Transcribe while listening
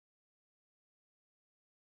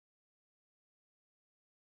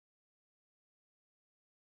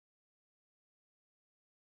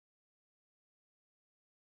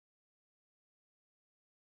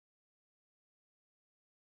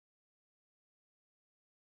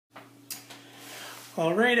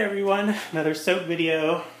All right, everyone, another soap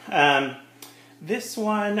video. This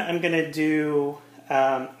one I'm going to do,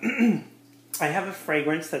 I have a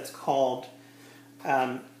fragrance that's called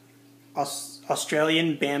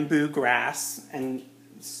Australian Bamboo Grass, and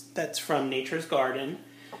that's from Nature's Garden.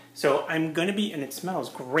 So I'm going to be, and it smells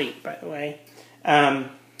great, by the way.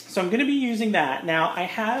 So I'm going to be using that. Now, I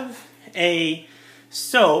have a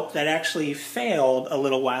soap that actually failed a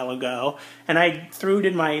little while ago, and I threw it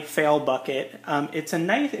in my fail bucket.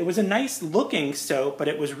 It was a nice looking soap, but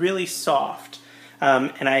it was really soft,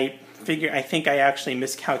 and I think I actually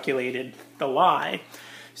miscalculated the lye.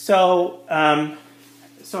 So I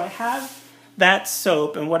have that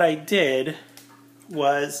soap, and what I did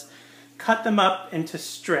was cut them up into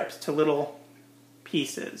strips, to little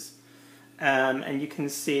pieces, and you can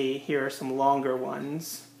see here are some longer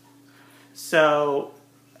ones. So,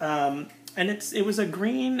 and it was a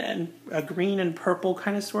green and purple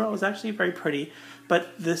kind of swirl. It was actually very pretty,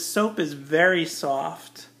 but the soap is very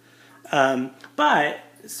soft. So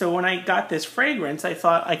when I got this fragrance, I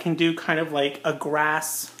thought I can do kind of like a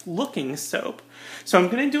grass-looking soap. So I'm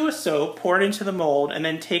going to do a soap, pour it into the mold, and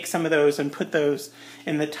then take some of those and put those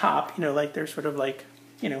in the top. You know, like they're sort of like,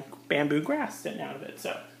 you know, bamboo grass sitting out of it.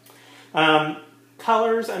 So,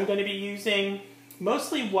 colors I'm going to be using.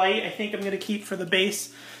 Mostly white, I think I'm going to keep for the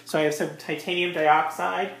base. So I have some titanium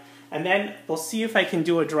dioxide. And then we'll see if I can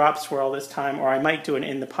do a drop swirl this time, or I might do an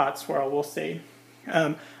in the pot swirl. We'll see.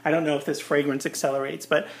 I don't know if this fragrance accelerates,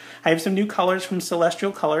 but I have some new colors from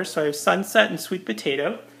Celestial Colors. So I have Sunset and Sweet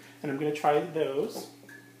Potato, and I'm going to try those.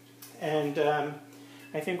 And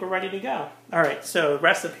I think we're ready to go. All right, so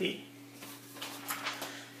recipe.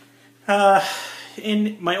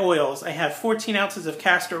 In my oils, I have 14 ounces of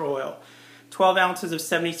castor oil, 12 ounces of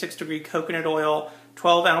 76-degree coconut oil,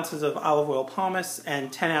 12 ounces of olive oil pomace,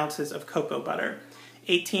 and 10 ounces of cocoa butter,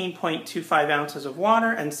 18.25 ounces of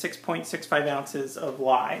water, and 6.65 ounces of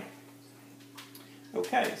lye.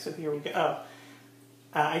 Okay, so here we go.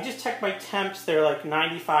 I just checked my temps. They're like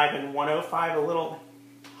 95 and 105, a little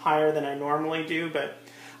higher than I normally do, but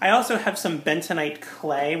I also have some bentonite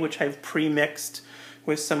clay, which I've pre-mixed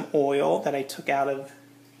with some oil that I took out of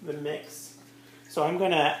the mix. So I'm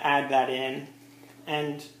going to add that in,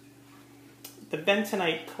 and the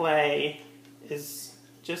bentonite clay is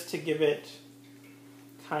just to give it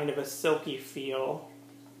kind of a silky feel.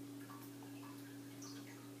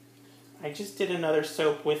 I just did another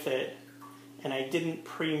soap with it, and I didn't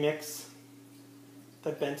pre-mix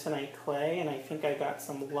the bentonite clay, and I think I got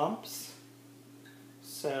some lumps.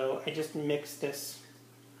 So I just mixed this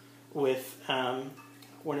with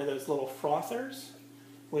one of those little frothers,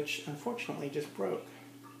 which unfortunately just broke.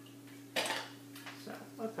 So,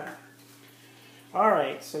 okay. All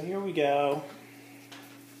right, so here we go.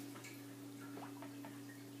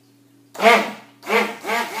 All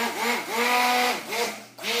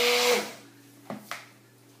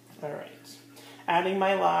right, adding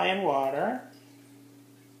my lye and water.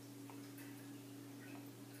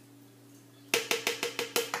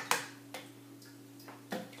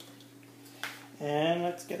 And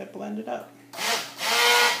let's get it blended up.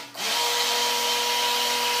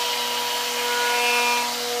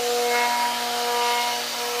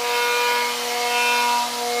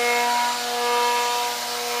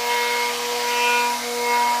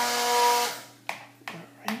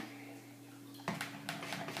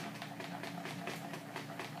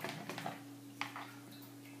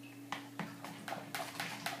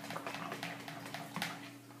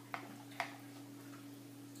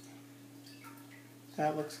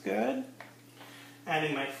 That looks good.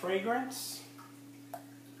 Adding my fragrance.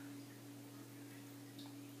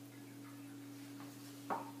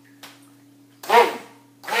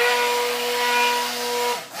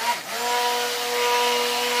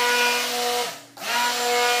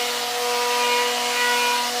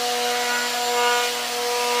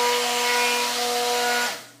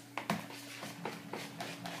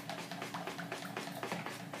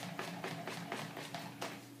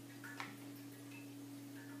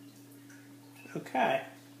 Okay,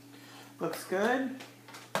 looks good.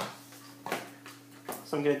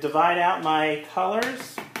 So I'm going to divide out my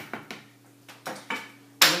colors.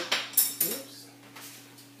 Oops.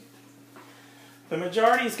 The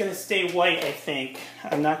majority is going to stay white, I think.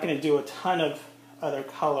 I'm not going to do a ton of other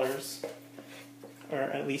colors, or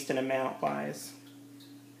at least in amount-wise.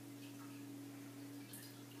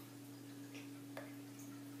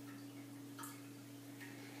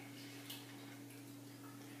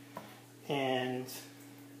 And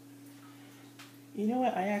you know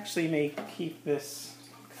what? I actually may keep this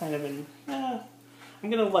kind of in... I'm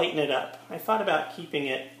going to lighten it up. I thought about keeping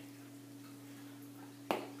it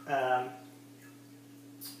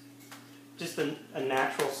just a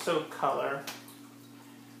natural soap color.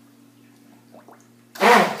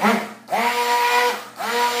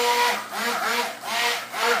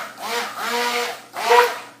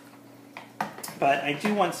 But I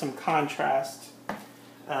do want some contrast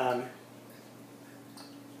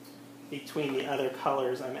between the other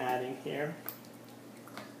colors I'm adding here.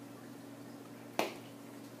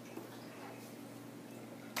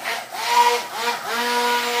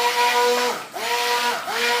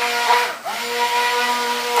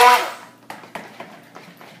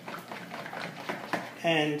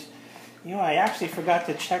 And, you know, I actually forgot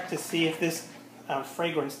to check to see if this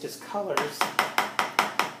fragrance discolors.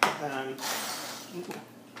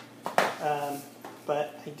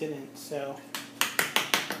 But I didn't, so.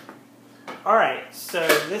 Alright, so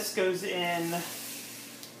this goes in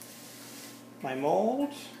my mold.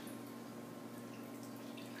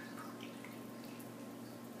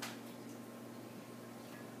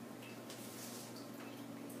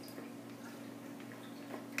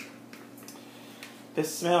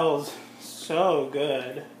 This smells so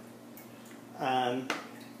good.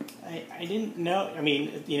 I didn't know, I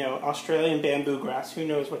mean, you know, Australian bamboo grass, who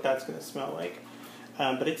knows what that's going to smell like.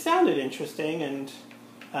 But it sounded interesting, and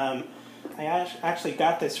I actually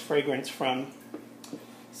got this fragrance from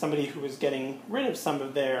somebody who was getting rid of some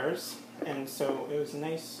of theirs, and so it was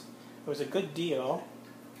nice, it was a good deal.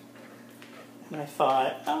 And I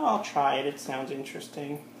thought, oh, I'll try it, it sounds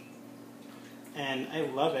interesting. And I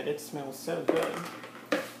love it, it smells so good.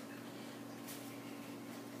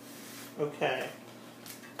 Okay.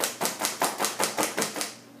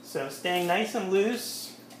 So staying nice and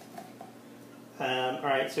loose.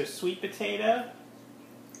 Alright, so sweet potato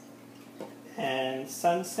and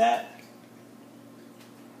sunset.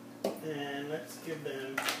 And let's give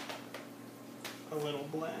them a little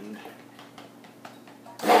blend.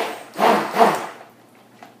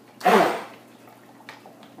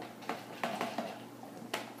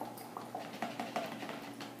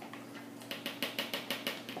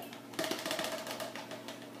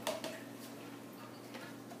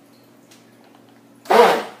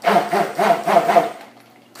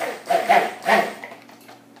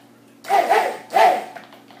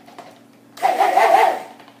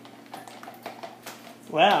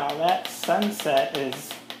 Wow, that sunset is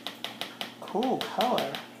cool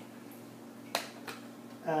color.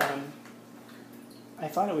 I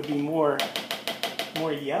thought it would be more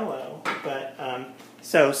yellow, but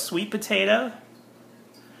so sweet potato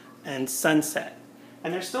and sunset,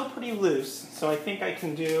 and they're still pretty loose, so I think I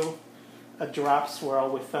can do a drop swirl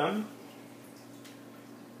with them.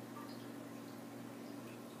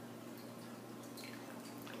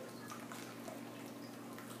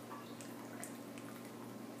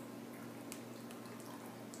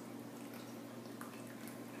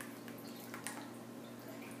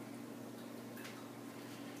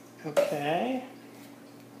 Okay.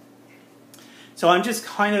 So I'm just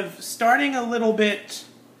kind of starting a little bit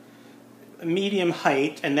medium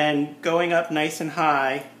height and then going up nice and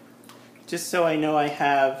high, just so I know I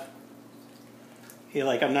have,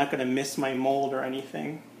 like, I'm not going to miss my mold or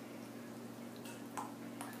anything.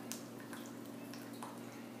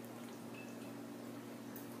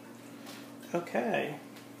 Okay.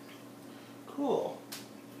 Cool.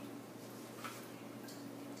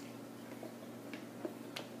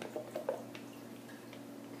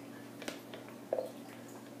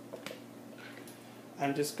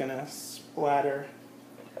 I'm just going to splatter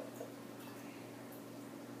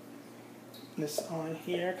this on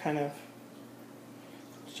here, kind of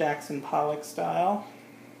Jackson Pollock style.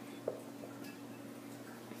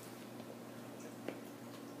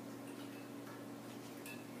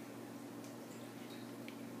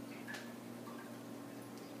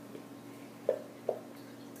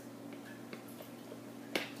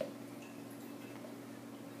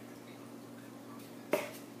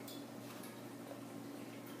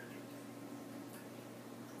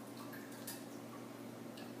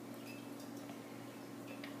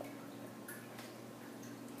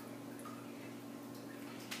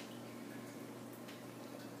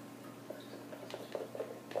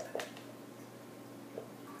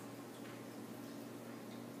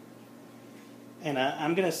 And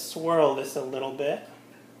I'm going to swirl this a little bit.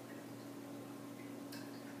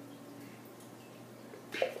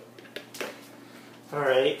 All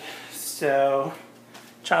right, so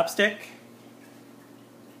chopstick.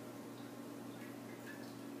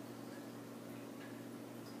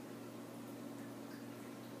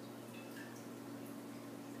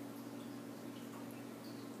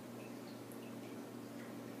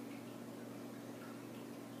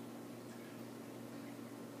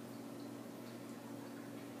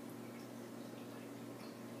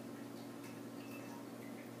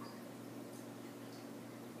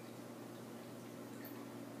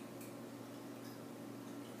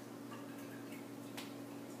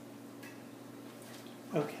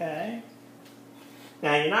 Okay.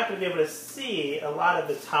 Now you're not going to be able to see a lot of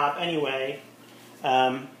the top anyway,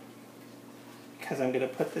 because I'm going to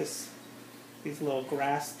put these little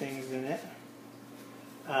grass things in it.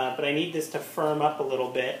 But I need this to firm up a little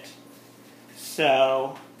bit.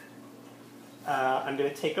 So I'm going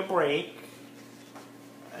to take a break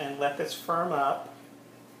and let this firm up,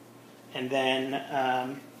 and then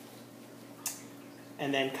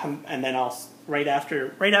I'll right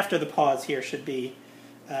after the pause here should be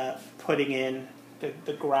putting in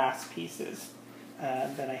the grass pieces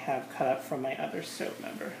that I have cut up from my other soap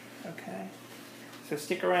member. Okay, so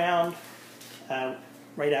stick around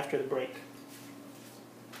right after the break.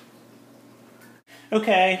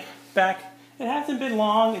 Okay, back. It hasn't been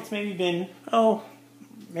long. It's maybe been,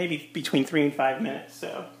 maybe between 3 and 5 minutes.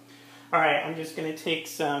 So, all right, I'm just going to take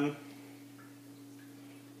some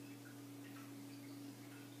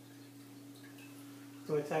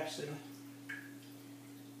it's actually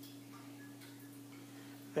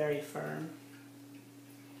very firm.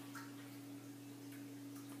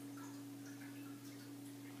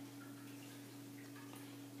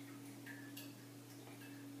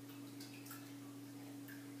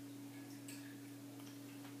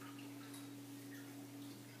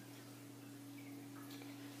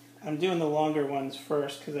 I'm doing the longer ones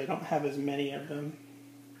first because I don't have as many of them.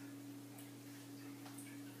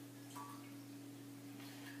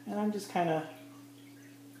 And I'm just kind of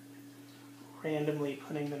randomly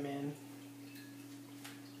putting them in.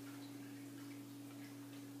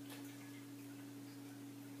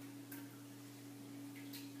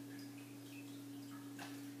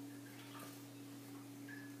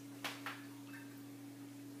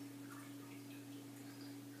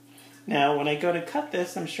 Now, when I go to cut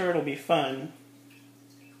this, I'm sure it'll be fun.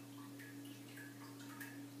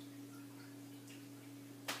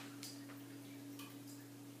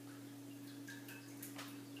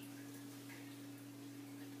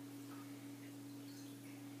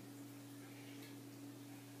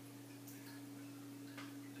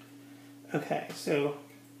 Okay, so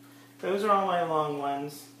those are all my long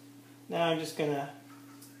ones. Now I'm just going to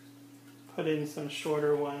put in some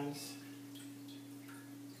shorter ones.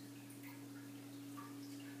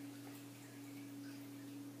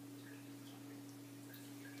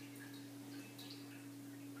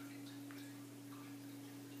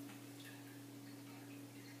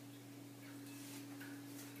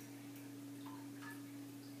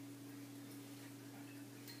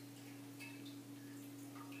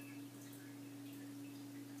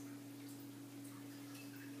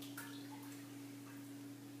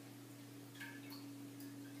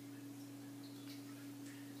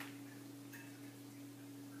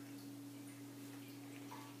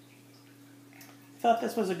 I thought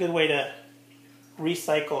this was a good way to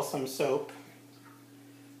recycle some soap,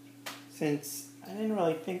 since I didn't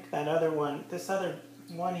really think this other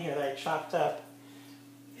one here that I chopped up,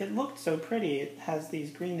 it looked so pretty. It has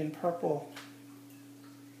these green and purple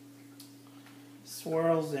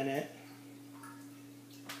swirls in it.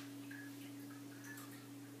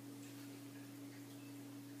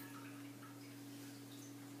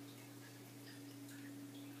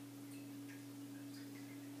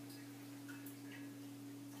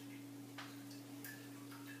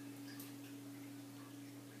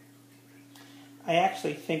 I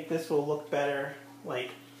actually think this will look better like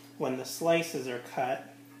when the slices are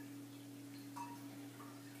cut.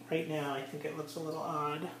 Right now I think it looks a little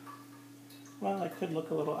odd. Well, it could look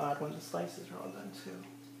a little odd when the slices are all done too.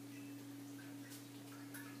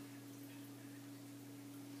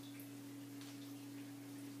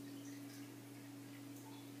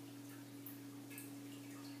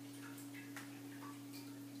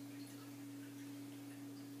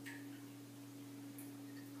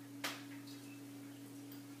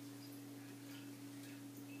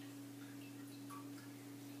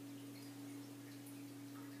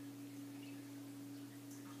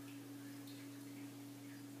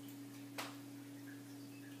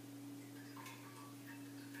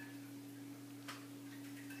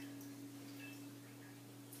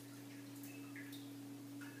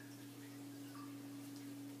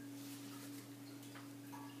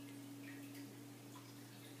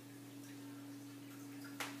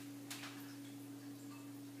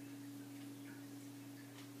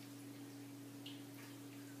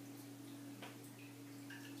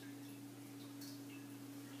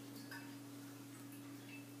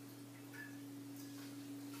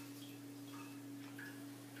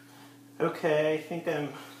 Okay, I think I'm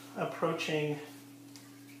approaching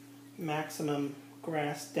maximum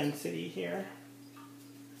grass density here.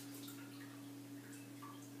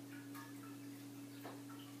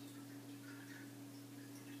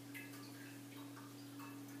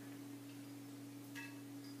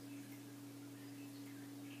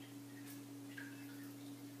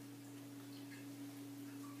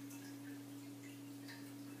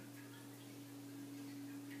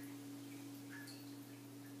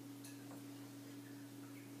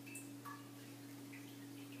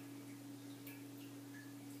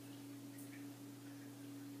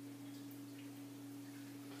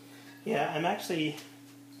 Yeah, I'm actually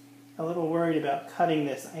a little worried about cutting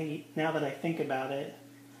this. Now that I think about it,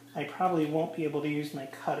 I probably won't be able to use my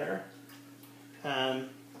cutter. I'll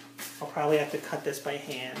probably have to cut this by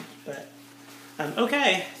hand, but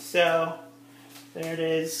okay, so there it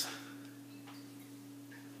is.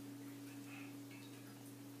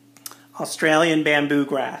 Australian bamboo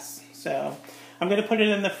grass. So I'm going to put it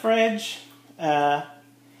in the fridge and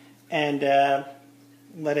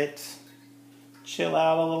let it chill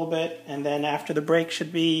out a little bit, and then after the break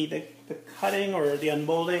should be the cutting or the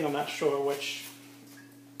unmolding. I'm not sure which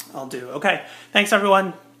I'll do. Okay, thanks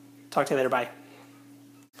everyone. Talk to you later. Bye.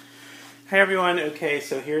 Hi everyone. Okay,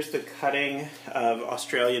 so here's the cutting of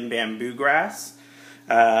Australian bamboo grass.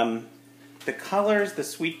 The colors, the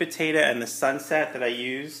sweet potato and the sunset that I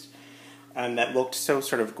used that looked so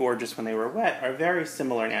sort of gorgeous when they were wet are very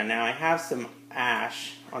similar now. Now I have some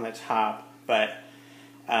ash on the top, but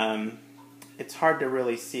it's hard to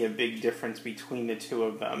really see a big difference between the two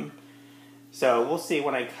of them. So we'll see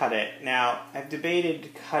when I cut it. Now I've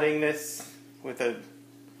debated cutting this with a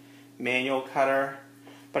manual cutter,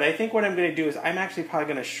 but I think what I'm going to do is I'm actually probably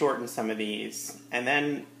going to shorten some of these, and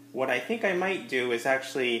then what I think I might do is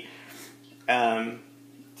actually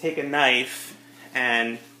take a knife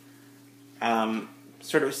and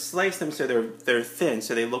sort of slice them so they're thin,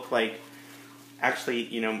 so they look like actually,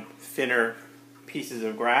 you know, thinner pieces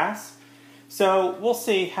of grass. So we'll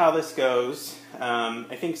see how this goes.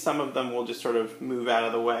 I think some of them will just sort of move out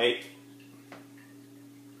of the way,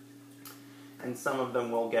 and some of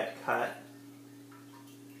them will get cut.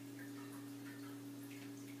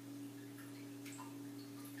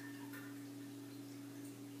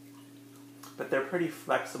 But they're pretty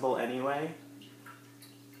flexible anyway.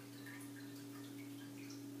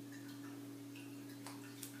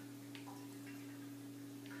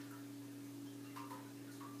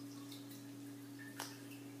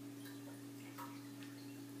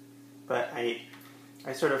 But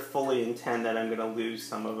I sort of fully intend that I'm going to lose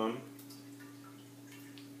some of them.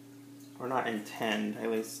 Or not intend,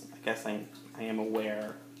 at least I guess I am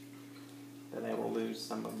aware that I will lose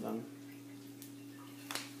some of them.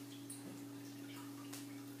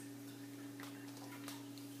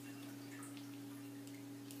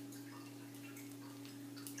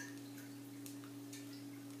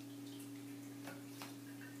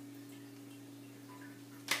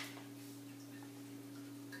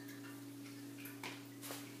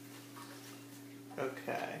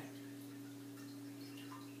 Okay.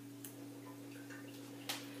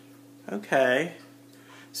 Okay.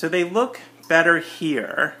 So they look better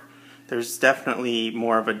here. There's definitely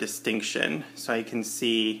more of a distinction. So I can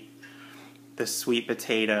see the sweet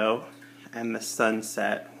potato and the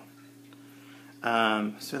sunset.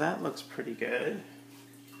 So that looks pretty good.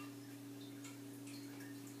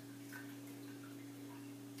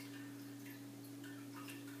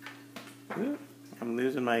 Ooh, I'm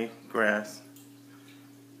losing my grass.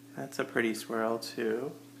 That's a pretty swirl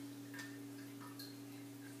too.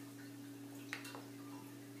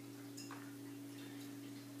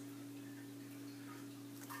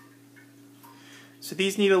 So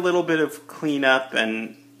these need a little bit of cleanup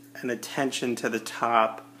and attention to the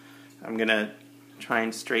top. I'm going to try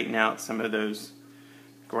and straighten out some of those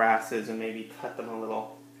grasses and maybe cut them a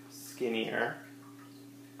little skinnier.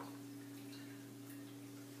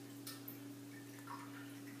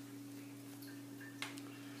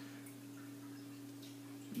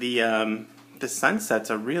 The sunset's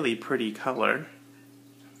a really pretty color.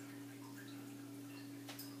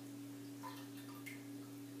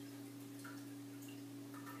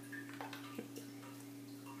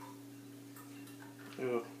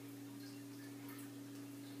 Ooh.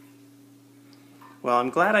 Well, I'm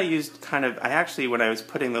glad I used I actually, when I was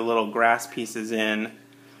putting the little grass pieces in,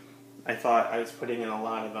 I thought I was putting in a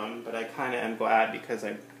lot of them, but I kind of am glad because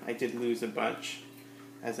I did lose a bunch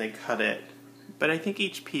as I cut it. But I think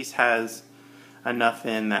each piece has enough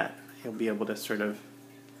in that you'll be able to sort of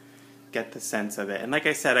get the sense of it. And like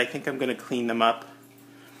I said, I think I'm going to clean them up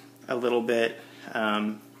a little bit,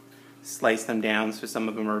 slice them down so some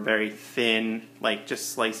of them are very thin, like just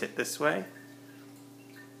slice it this way.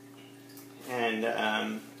 And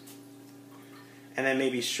then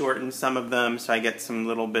maybe shorten some of them so I get some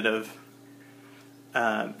little bit of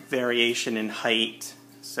variation in height,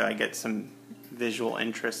 so I get some visual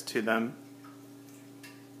interest to them.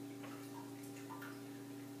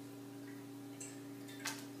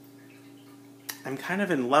 I'm kind of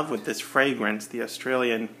in love with this fragrance, the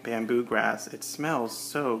Australian bamboo grass. It smells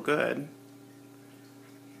so good.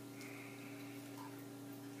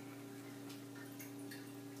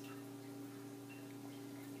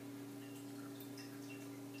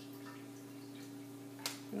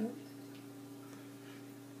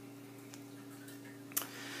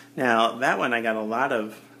 Now that one I got a lot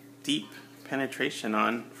of deep penetration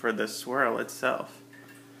on for the swirl itself.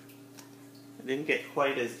 I didn't get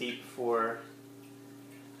quite as deep for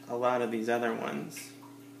a lot of these other ones.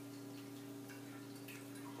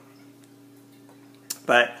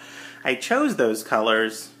 But I chose those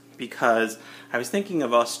colors because I was thinking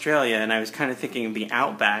of Australia, and I was kind of thinking of the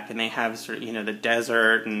outback, and they have sort of, you know, the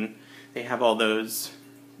desert, and they have all those,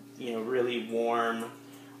 you know, really warm,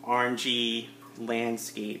 orangey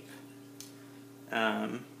landscape.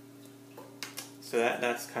 So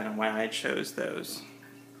that's kind of why I chose those.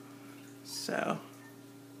 So,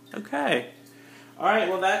 okay. Alright,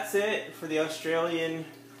 well that's it for the Australian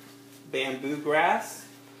bamboo grass.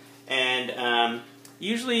 And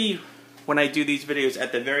usually when I do these videos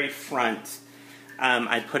at the very front,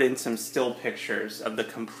 I put in some still pictures of the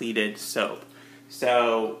completed soap.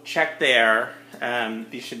 So check there.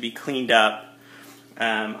 These should be cleaned up.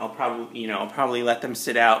 I'll probably let them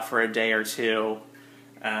sit out for a day or two,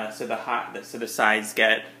 so the sides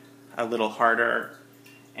get a little harder,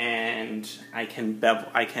 and I can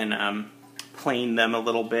plane them a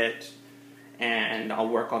little bit, and I'll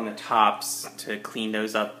work on the tops to clean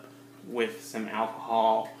those up with some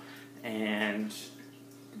alcohol, and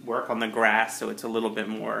work on the grass so it's a little bit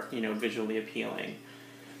more, you know, visually appealing.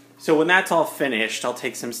 So when that's all finished, I'll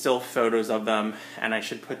take some still photos of them, and I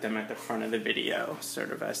should put them at the front of the video,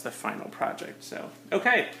 sort of as the final project. So,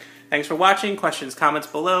 okay. Thanks for watching. Questions, comments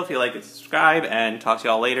below. If you like it, subscribe, and talk to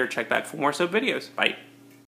y'all later. Check back for more soap videos. Bye.